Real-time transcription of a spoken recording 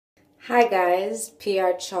Hi guys,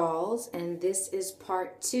 PR Charles, and this is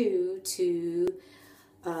part two to,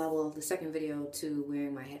 the second video to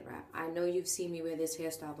wearing my head wrap. I know you've seen me wear this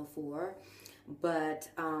hairstyle before, but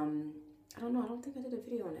I don't know, I don't think I did a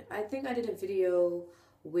video on it. I think I did a video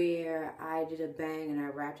where I did a bang and I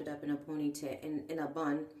wrapped it up in a ponytail, in a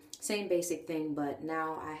bun. Same basic thing, but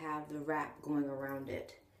now I have the wrap going around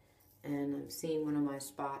it. And I'm seeing one of my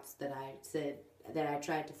spots that I said that I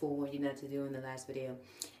tried to forewarn you not to do in the last video.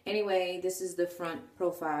 Anyway, this is the front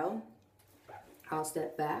profile. I'll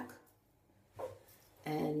step back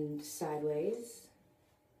and sideways.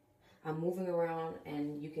 I'm moving around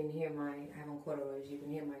and you can hear I have on corduroys, you can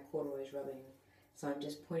hear my corduroys rubbing. So I'm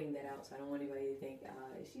just pointing that out so I don't want anybody to think,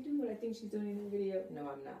 is she doing what I think she's doing in the video? No,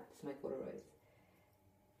 I'm not. It's my corduroys.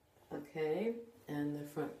 Okay, and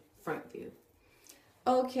the front view.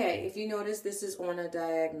 Okay, if you notice this is on a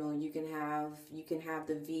diagonal, you can have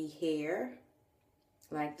the V hair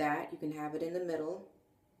like that. You can have it in the middle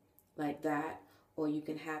like that, or you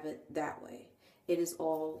can have it that way. It's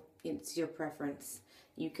your preference.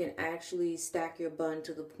 You can actually stack your bun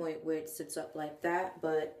to the point where it sits up like that,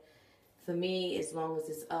 but for me, as long as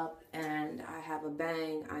it's up and I have a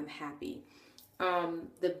bang, I'm happy.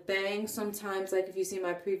 The bang sometimes, like if you see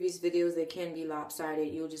my previous videos, they can be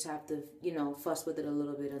lopsided. You'll just have to, fuss with it a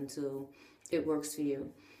little bit until it works for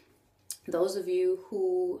you. Those of you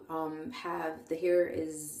who have the hair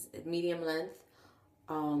is medium length,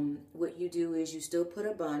 what you do is you still put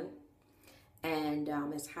a bun and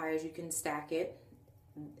as high as you can stack it.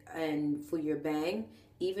 And for your bang,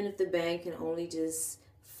 even if the bang can only just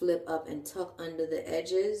flip up and tuck under the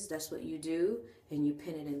edges, that's what you do, and you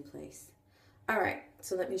pin it in place. Alright,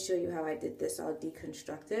 so let me show you how I did this. I'll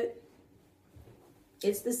deconstruct it.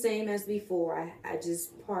 It's the same as before. I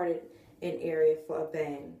just parted an area for a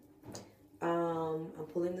bang. I'm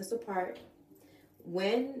pulling this apart.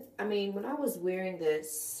 When I was wearing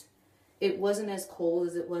this, it wasn't as cold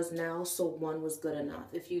as it was now, so one was good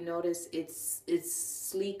enough. If you notice, it's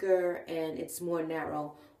sleeker and it's more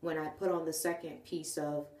narrow. When I put on the second piece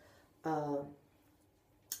of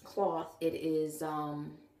cloth, it is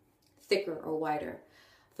thicker or wider.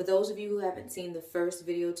 For those of you who haven't seen the first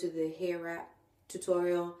video to the hair wrap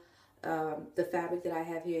tutorial, the fabric that I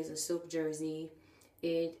have here is a silk jersey.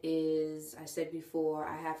 It is, I said before,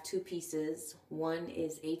 I have two pieces. One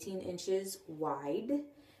is 18 inches wide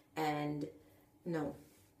and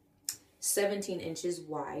 17 inches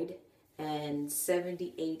wide and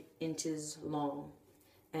 78 inches long,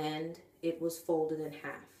 and it was folded in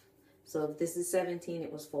half. So if this is 17,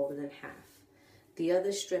 it was folded in half. The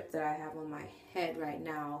other strip that I have on my head right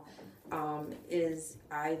now is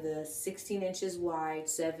either 16 inches wide,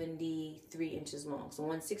 73 inches long. So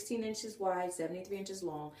one's 16 inches wide, 73 inches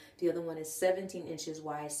long. The other one is 17 inches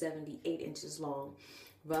wide, 78 inches long.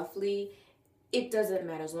 Roughly, it doesn't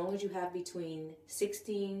matter as long as you have between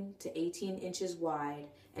 16 to 18 inches wide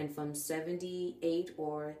and from 78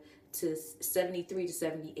 or to 73 to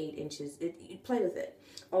 78 inches. You play with it.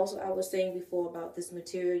 Also, I was saying before about this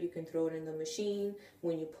material, you can throw it in the machine.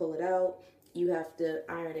 When you pull it out, you have to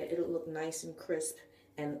iron it. It'll look nice and crisp,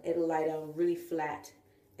 and it'll lie down really flat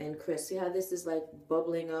and crisp. See how this is like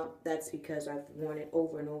bubbling up? That's because I've worn it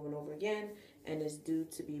over and over and over again, and it's due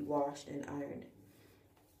to be washed and ironed.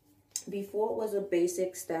 Before it was a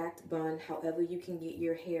basic stacked bun. However, you can get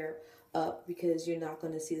your hair up because you're not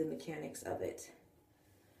going to see the mechanics of it.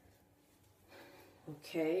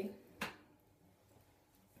 Okay,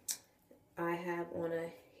 I have on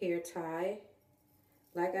a hair tie.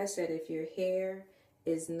 Like I said, if your hair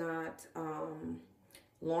is not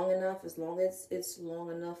long enough, as long as it's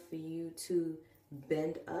long enough for you to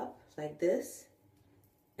bend up like this,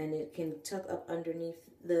 and it can tuck up underneath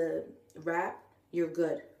the wrap, you're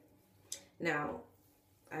good. Now,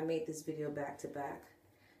 I made this video back to back,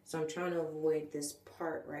 so I'm trying to avoid this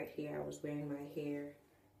part right here. I was wearing my hair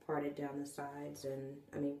parted down the sides,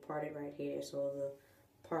 and parted right here, so the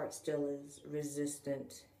part still is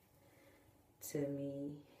resistant to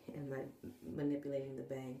me and my manipulating the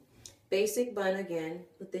bang. Basic bun again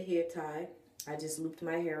with the hair tie. I just looped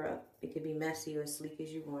my hair up. It could be messy or sleek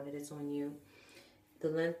as you want it. It's on you. The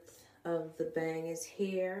length of the bang is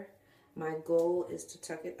here. My goal is to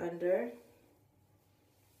tuck it under.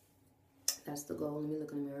 That's the goal. Let me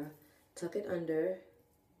look in the mirror. Tuck it under.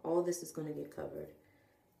 All this is going to get covered.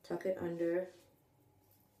 Tuck it under.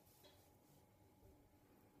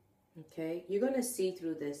 Okay, you're going to see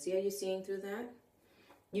through this. See how you're seeing through that?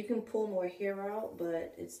 You can pull more hair out,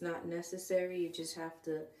 but it's not necessary. You just have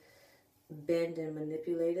to bend and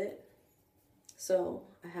manipulate it. So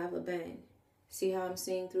I have a bang. See how I'm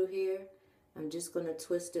seeing through here? I'm just going to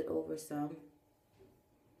twist it over some.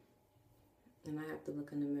 And I have to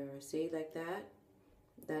look in the mirror. See, like that?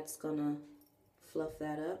 That's gonna fluff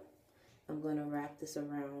that up. I'm gonna wrap this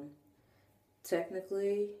around.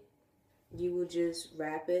 Technically, you will just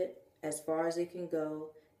wrap it as far as it can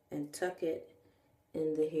go and tuck it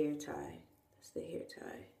in the hair tie. That's the hair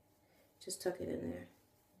tie. Just tuck it in there.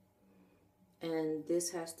 And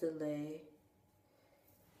this has to lay,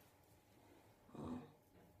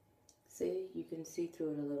 see, you can see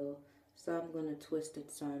through it a little. So I'm going to twist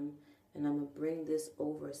it some, and I'm going to bring this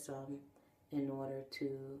over some in order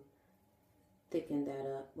to thicken that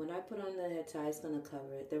up. When I put on the head tie, it's going to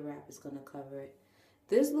cover it. The wrap is going to cover it.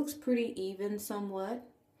 This looks pretty even somewhat.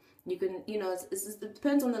 You can, you know, it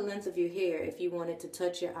depends on the length of your hair if you want it to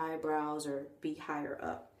touch your eyebrows or be higher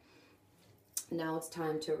up. Now it's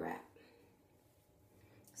time to wrap.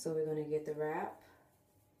 So we're going to get the wrap.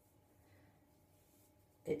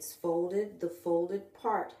 It's folded. The folded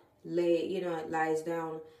part it lies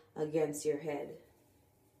down against your head.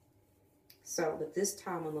 So, but this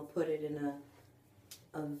time I'm going to put it in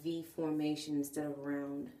a V formation instead of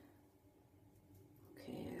round.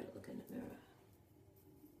 Okay, I got to look in the mirror.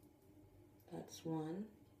 That's one.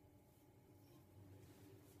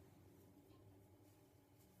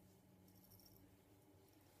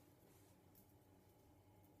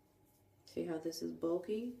 See how this is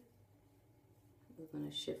bulky? We're going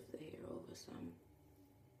to shift the hair over some.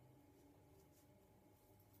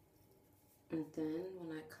 And then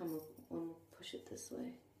when I come up, I'm going to push it this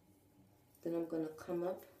way. Then I'm going to come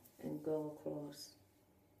up and go across.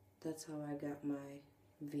 That's how I got my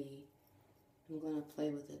V. I'm going to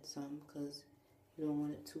play with it some because you don't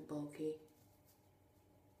want it too bulky.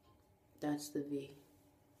 That's the V.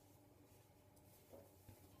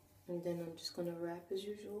 And then I'm just going to wrap as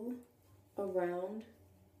usual around.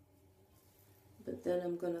 But then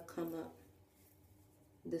I'm going to come up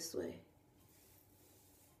this way.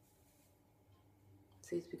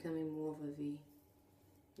 See, it's becoming more of a V.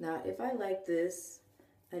 Now, if I like this,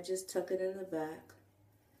 I just tuck it in the back.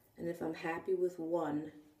 And if I'm happy with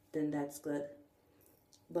one, then that's good.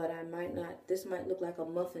 But I might not, this might look like a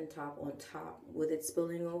muffin top on top with it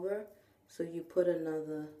spilling over. So you put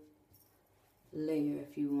another layer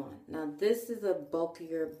if you want. Now, this is a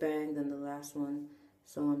bulkier bang than the last one.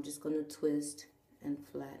 So I'm just going to twist and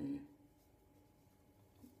flatten.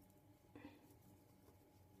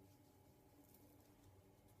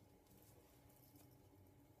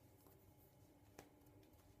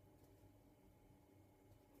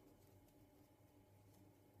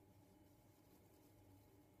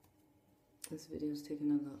 This video is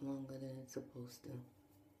taking a lot longer than it's supposed to.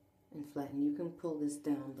 And flatten. You can pull this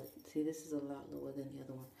down, but see, this is a lot lower than the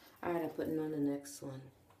other one. Alright, I'm putting on the next one.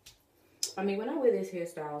 I mean, when I wear this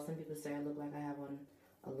hairstyle, some people say I look like I have on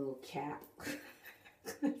a little cap.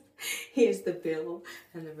 Here's the bill,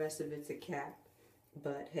 and the rest of it's a cap.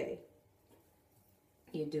 But hey,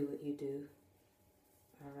 you do what you do.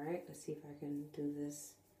 Alright, let's see if I can do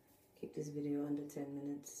this. Keep this video under 10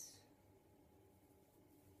 minutes.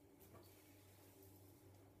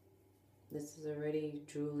 This is already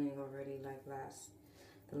drooling already like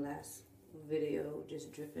the last video,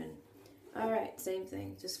 just dripping. Alright, same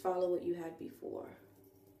thing. Just follow what you had before.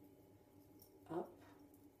 Up.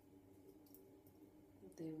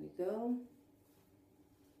 There we go.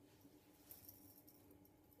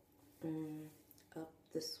 And up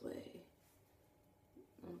this way.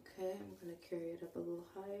 Okay, I'm going to carry it up a little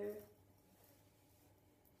higher.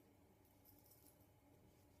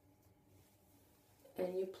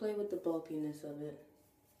 And you play with the bulkiness of it.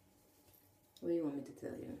 What do you want me to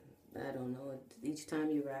tell you? I don't know. Each time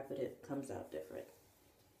you wrap it, it comes out different.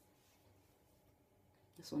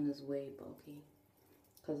 This one is way bulky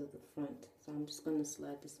because of the front. So I'm just going to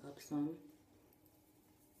slide this up some.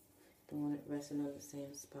 Don't want it resting on the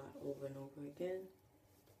same spot over and over again.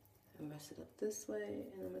 And rest it up this way,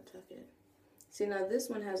 and I'm going to tuck it. See, now this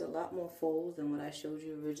one has a lot more folds than what I showed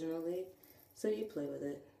you originally. So you play with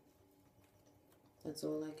it. That's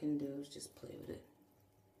all I can do is just play with it.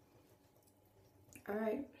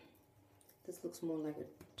 Alright. This looks more like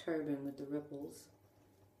a turban with the ripples.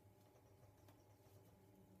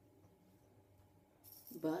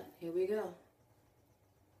 But here we go.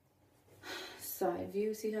 Side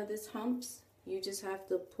view, see how this humps? You just have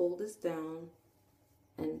to pull this down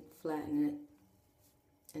and flatten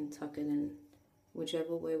it and tuck it in.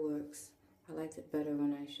 Whichever way works. I liked it better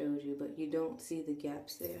when I showed you, but you don't see the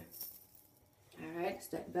gaps there. Alright,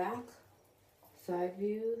 step back, side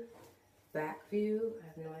view, back view. I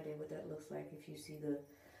have no idea what that looks like if you see the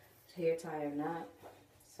hair tie or not.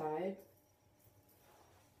 Side,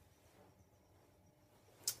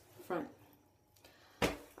 front.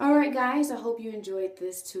 Alright guys, I hope you enjoyed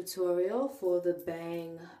this tutorial for the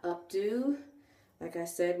bang updo. Like I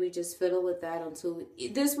said, we just fiddle with that until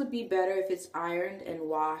this would be better if it's ironed and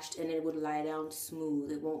washed and it would lie down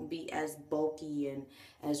smooth. It won't be as bulky and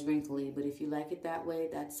as wrinkly, but if you like it that way,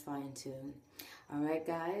 that's fine too. Alright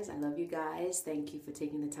guys, I love you guys. Thank you for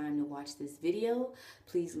taking the time to watch this video.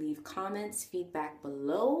 Please leave comments, feedback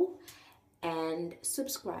below, and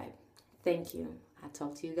subscribe. Thank you. I'll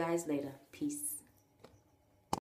talk to you guys later. Peace.